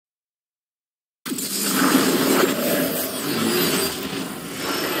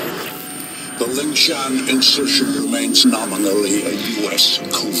Lingshan insertion remains nominally a U.S.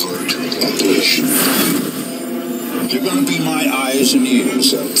 covert operation. You're gonna be my eyes and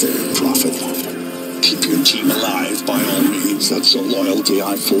ears out there, Prophet. Keep your team alive by all means. That's a loyalty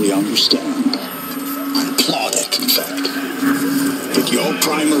I fully understand. I applaud it, in fact. But your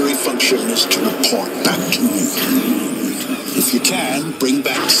primary function is to report back to me. If you can, bring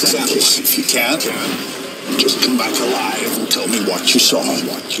back samples. If you can't, just come back alive and tell me what you saw.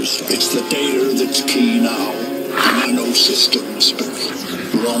 It's the data that's key now. Nano systems, but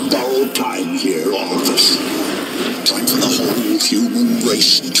we're on borrowed time here, all of us. Time for the whole human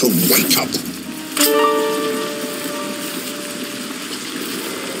race to wake up.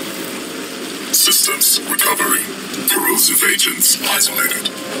 Systems recovery. Corrosive agents isolated.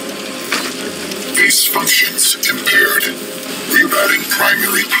 Base functions impaired. Rerouting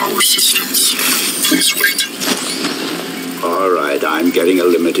primary power systems. Please wait. All right, I'm getting a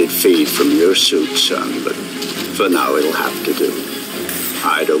limited feed from your suit, son, but for now it'll have to do.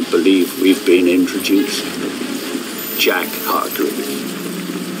 I don't believe we've been introduced. Jack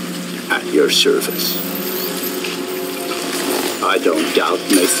Hargreaves, at your service. I don't doubt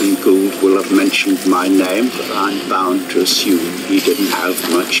Nathan Gould will have mentioned my name, but I'm bound to assume he didn't have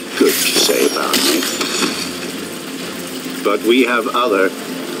much good to say about me. But we have other,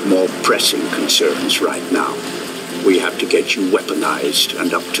 more pressing concerns right now. We have to get you weaponized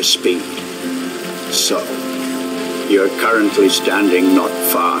and up to speed. So, you're currently standing not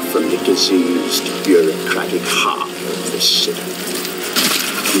far from the diseased, bureaucratic heart of this city.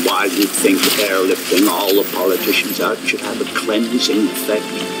 And while you think airlifting all the politicians out should have a cleansing effect,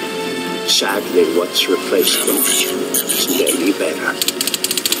 sadly what's replaced them isn't any better.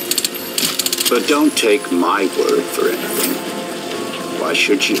 But don't take my word for anything. Why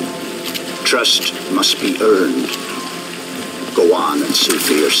should you? Trust must be earned. Go on and see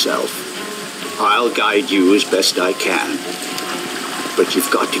for yourself. I'll guide you as best I can. But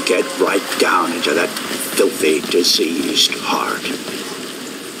you've got to get right down into that filthy, diseased heart.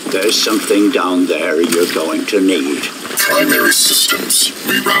 There's something down there you're going to need. Primary systems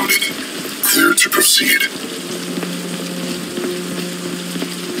rerouted. Clear to proceed.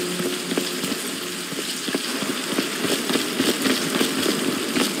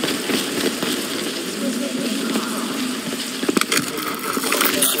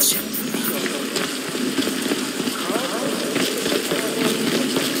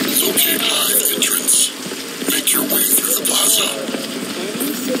 Locate hive entrance. Make your way through the plaza.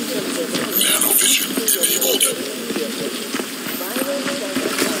 Nanovision enabled.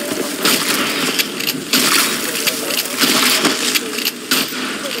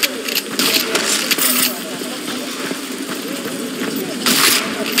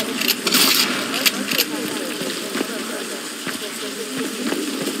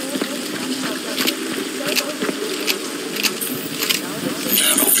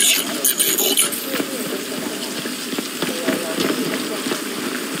 Nanovision enabled.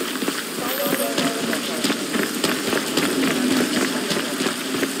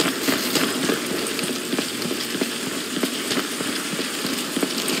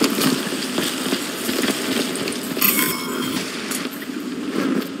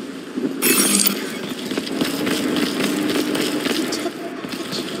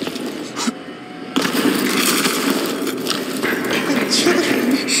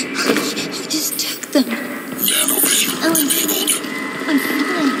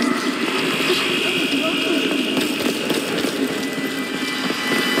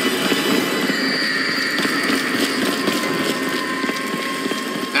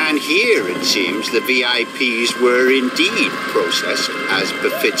 And here, it seems, the VIPs were indeed processed as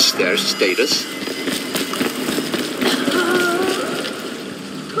befits their status.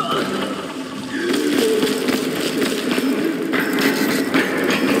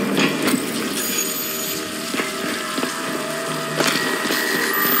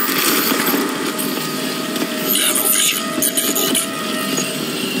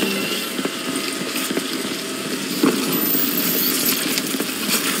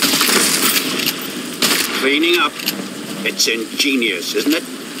 Cleaning up. It's ingenious, isn't it?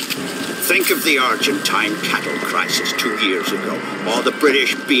 Think of the Argentine cattle crisis 2 years ago, or the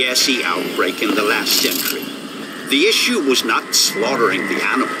British BSE outbreak in the last century. The issue was not slaughtering the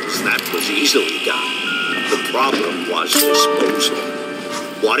animals. That was easily done. The problem was disposal.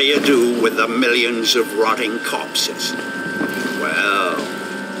 What do you do with the millions of rotting corpses? Well,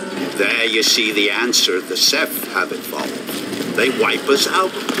 there you see the answer the Ceph have evolved. They wipe us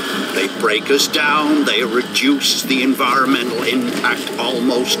out. They break us down. They reduce the environmental impact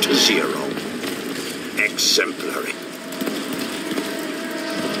almost to zero. Exemplary.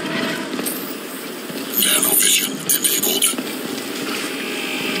 Nanovision enabled.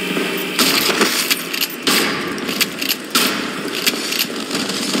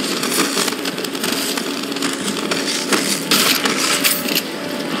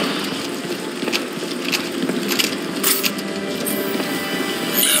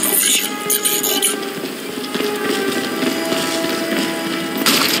 Nanovision enabled.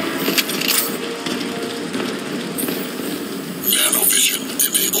 Nanovision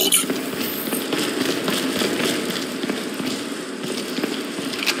enabled.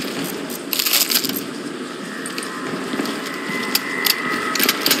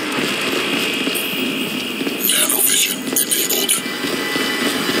 Nanovision enabled.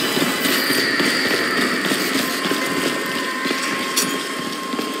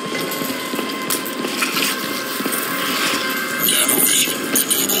 Nanovision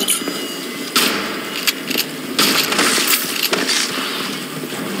enabled.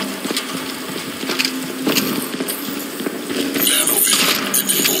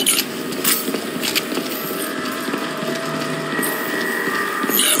 Nanovision enabled.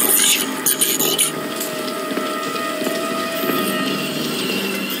 Nanovision enabled.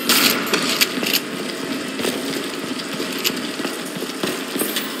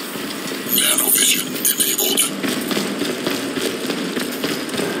 Nanovision enabled.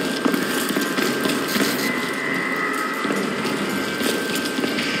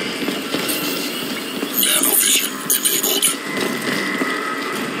 Nanovision enabled.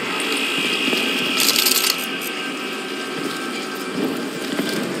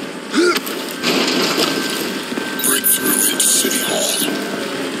 Breakthrough into City Hall.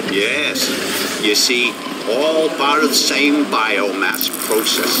 Yes. You see, all part of the same biomass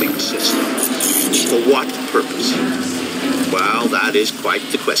processing system. For what purpose? Well, that is quite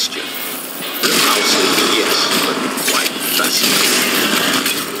the question. Repulsive, yes, but quite fascinating.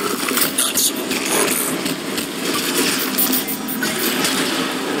 Maximum armor.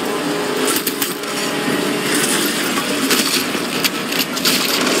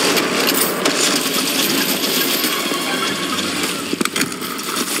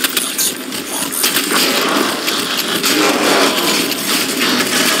 Maximum armor.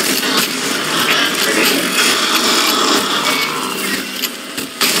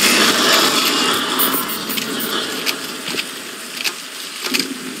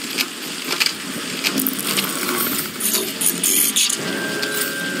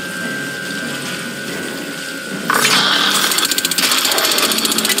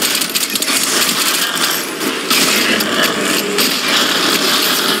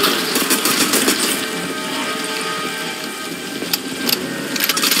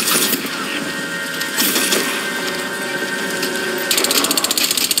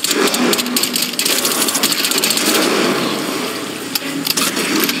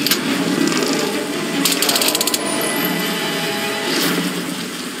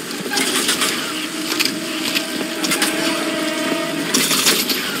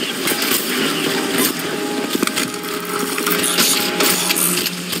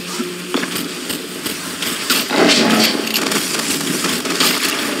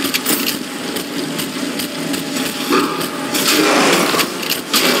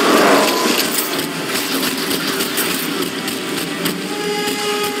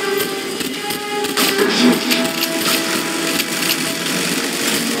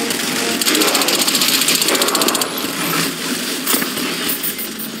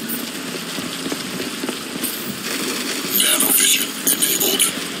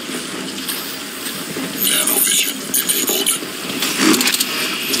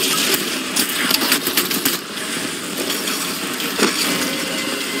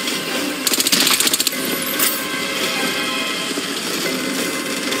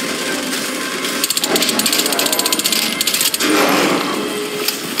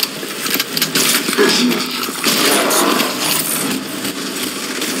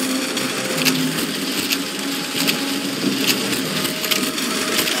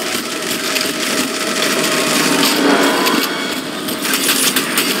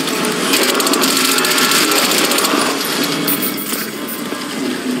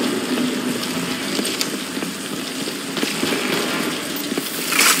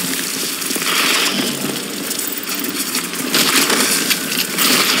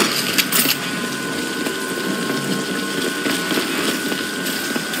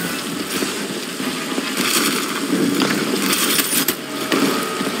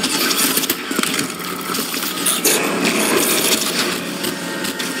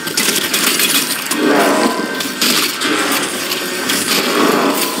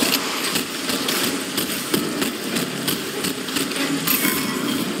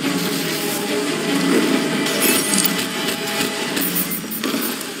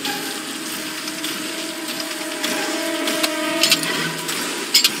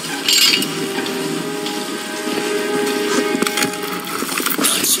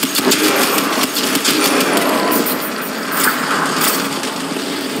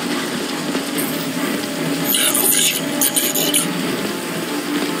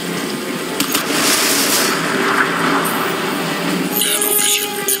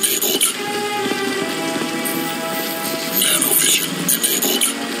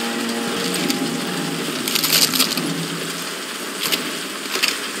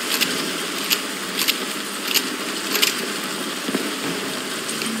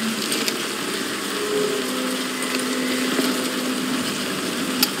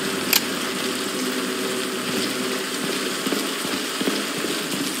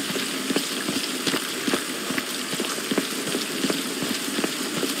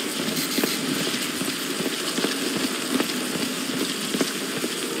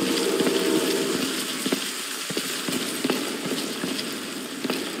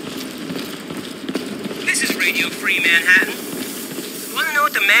 This is Radio Free Manhattan. Wanna know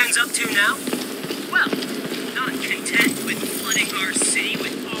what the man's up to now? Well, not content with flooding our city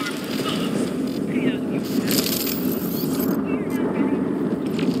with armed thugs. Hey, we're now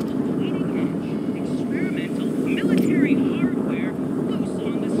getting leading-edge experimental military hardware loose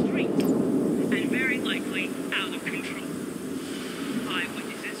on the streets, and very likely out of control.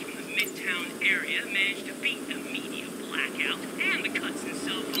 Eyewitnesses from the Midtown area managed to beat the media blackout and the cuts in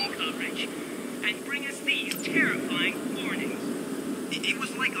cell phone coverage, and bring us these terrifying warnings. It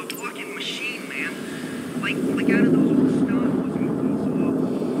was like a walking machine, man. Like out of those old Star Wars movies, or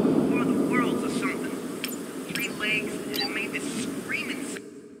War of the Worlds or something. 3 legs, and it made this screaming sound.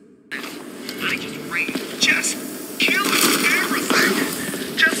 I just ran. Just kill everything.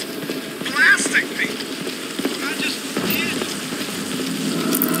 Just blasting me. I just did.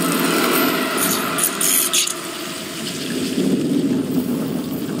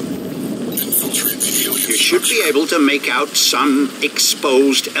 You should be able to make out some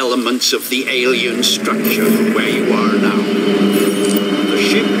exposed elements of the alien structure from where you are now. The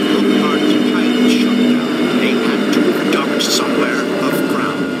ship looked hard to pilot shut down. They had to have docked somewhere above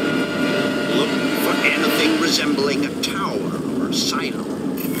ground. Look for anything resembling a tower or a silo.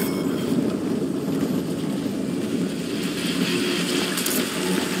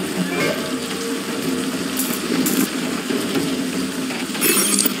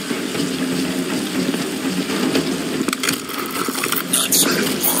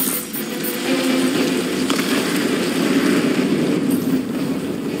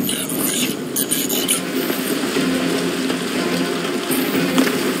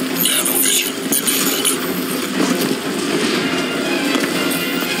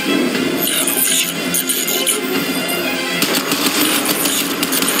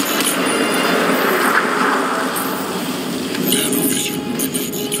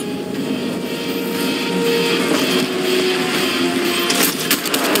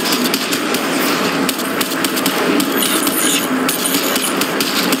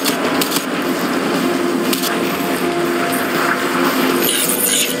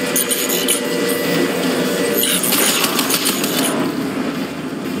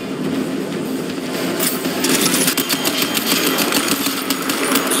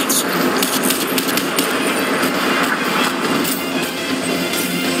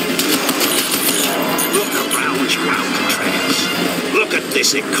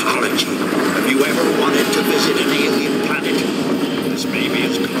 This ecology. Have you ever wanted to visit an alien planet? This may be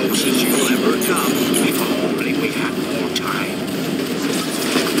as close as you'll ever come, if only we had more time.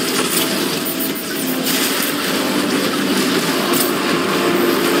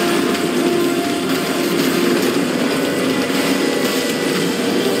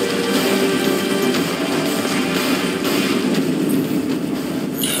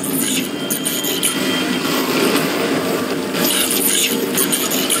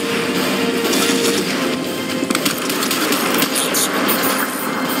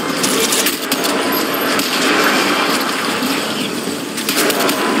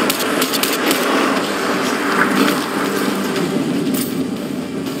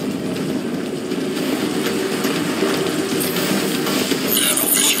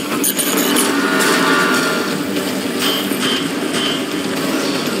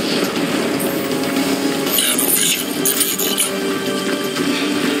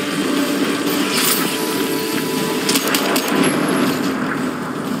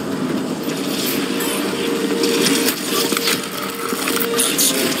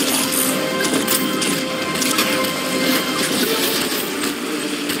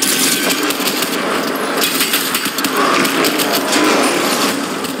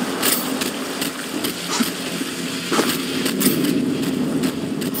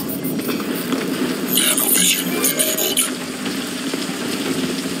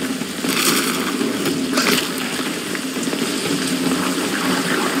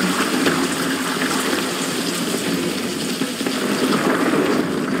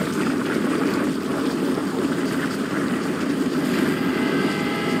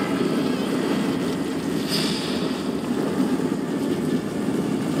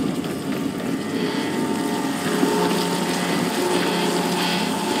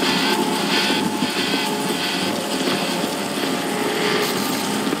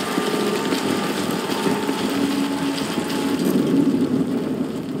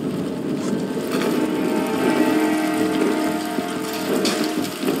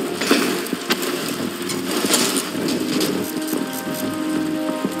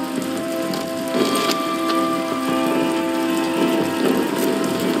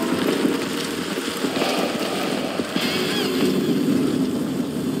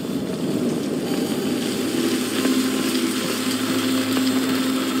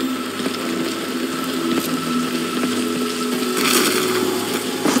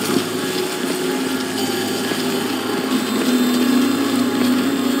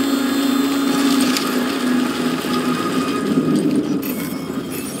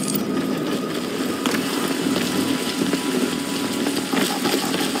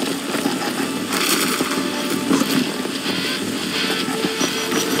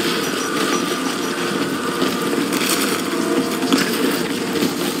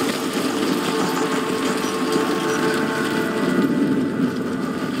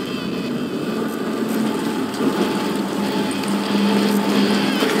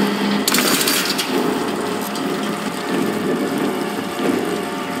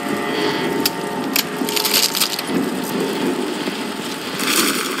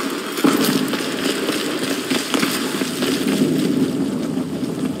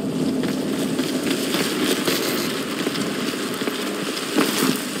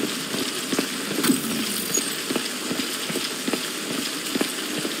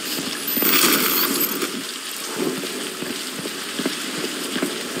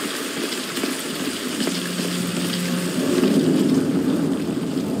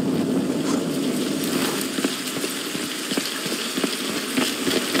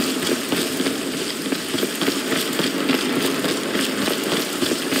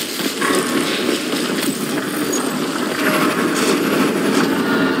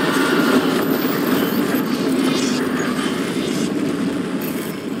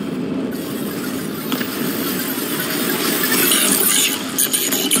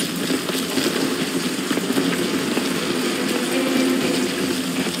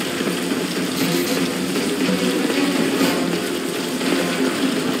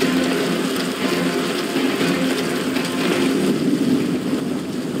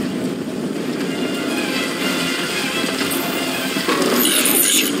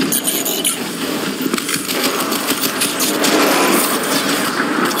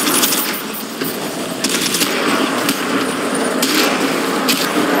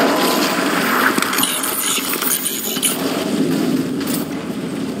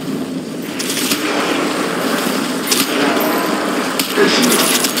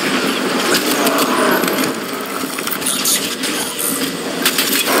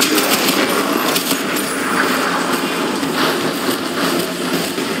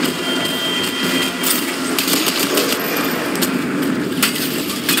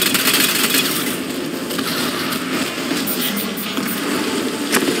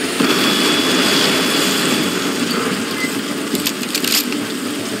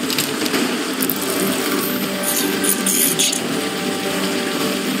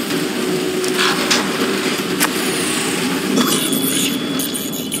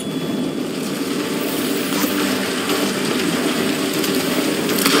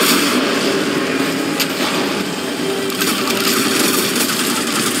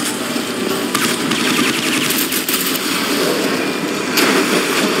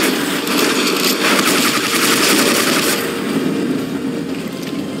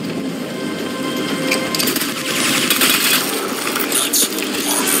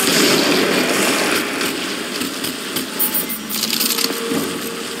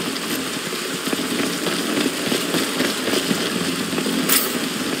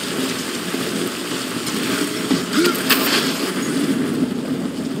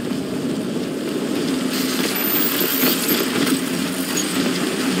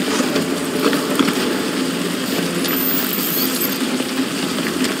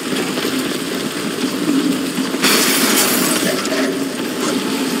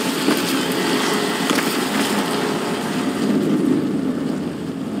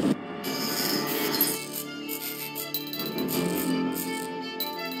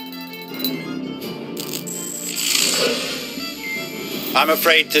 I'm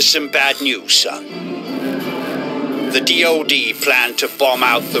afraid there's some bad news, son. The DoD plan to bomb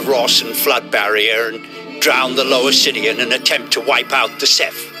out the Rawson flood barrier and drown the lower city in an attempt to wipe out the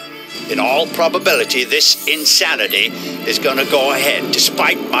Ceph. In all probability, this insanity is going to go ahead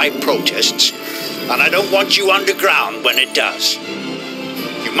despite my protests, and I don't want you underground when it does.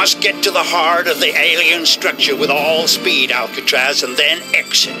 You must get to the heart of the alien structure with all speed, Alcatraz, and then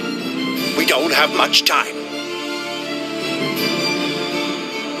exit. We don't have much time.